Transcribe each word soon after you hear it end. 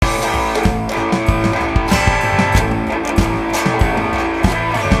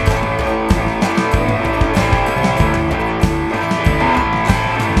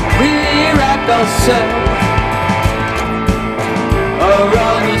ourselves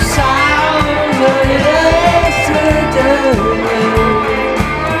around the sound of yesterday.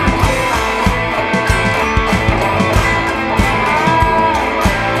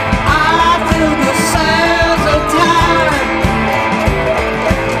 I feel the sands of time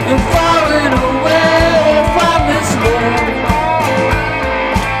and falling away from this world.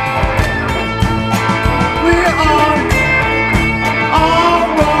 We are all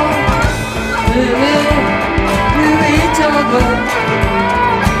one with each other.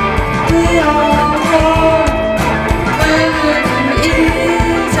 We are one with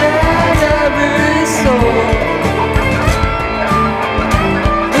each and every soul.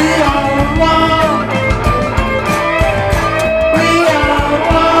 We are one. We are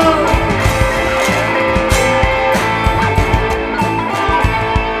one.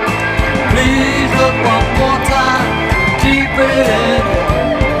 Please look one more time, deep breath.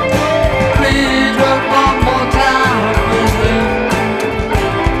 Please look one more time, within.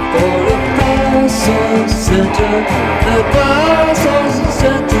 For the person center, the person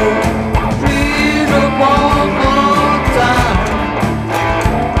center. Please look one more time.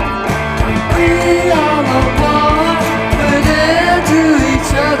 We are the one within to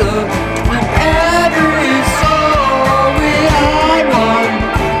each other, and every soul. We are one.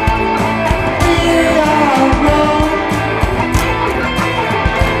 We are one.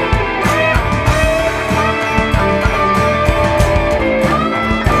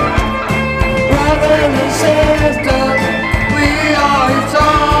 Brothers and sisters, we are each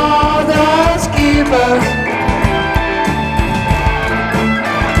other's keepers.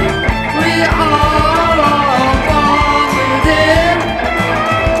 We are one within.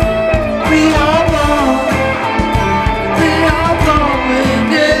 We are one. We are one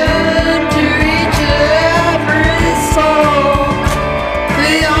within to each and every soul.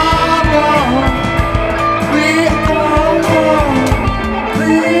 We are one. We are one.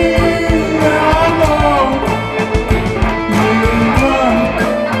 We are one.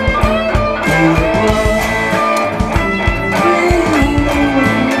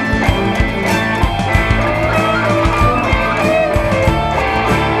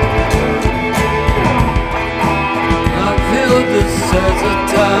 I feel the sense of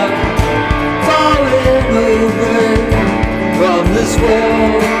time falling away from this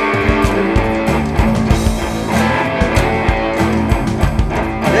world.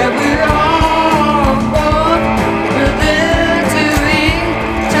 And we are one within to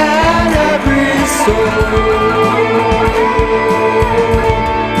each and every soul.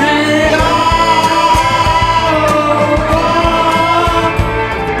 We are one.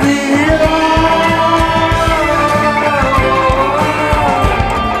 We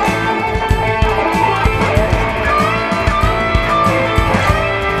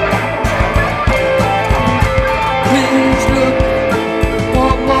Please look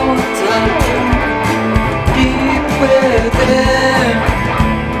one more time, deep within.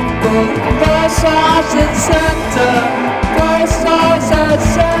 The source and center, the source and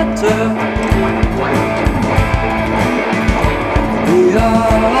center. We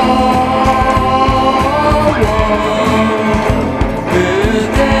are all one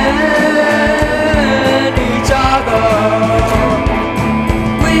within each other.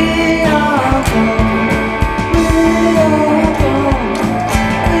 We are one. We are one.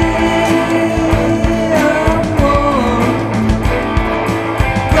 We are one.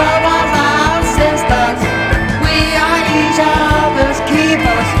 Brothers and sisters, we are each other's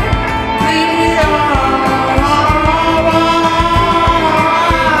keepers. We are all one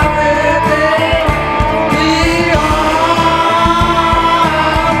within. We are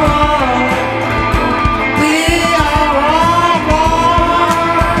one. We are all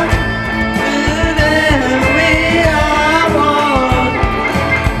one within. We are one.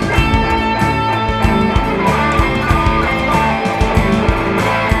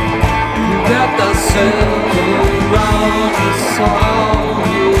 You got the sail around the song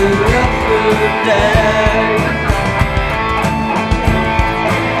every day.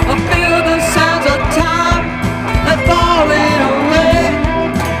 I feel the sands of time and falling away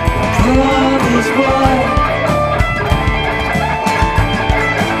from this world.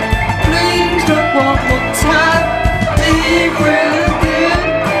 Please look one more time, deep within.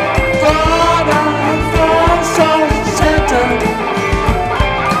 For the first soul center.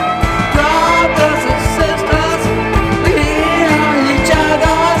 Brothers and sisters, we are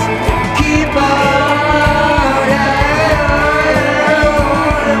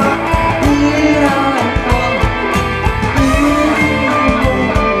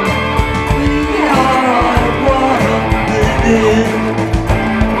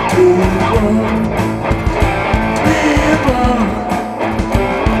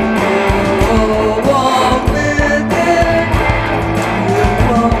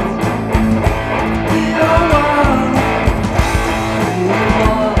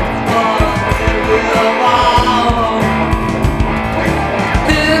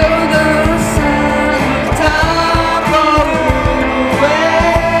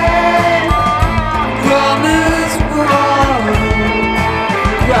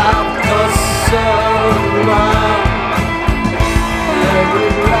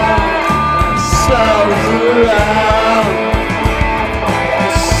fly.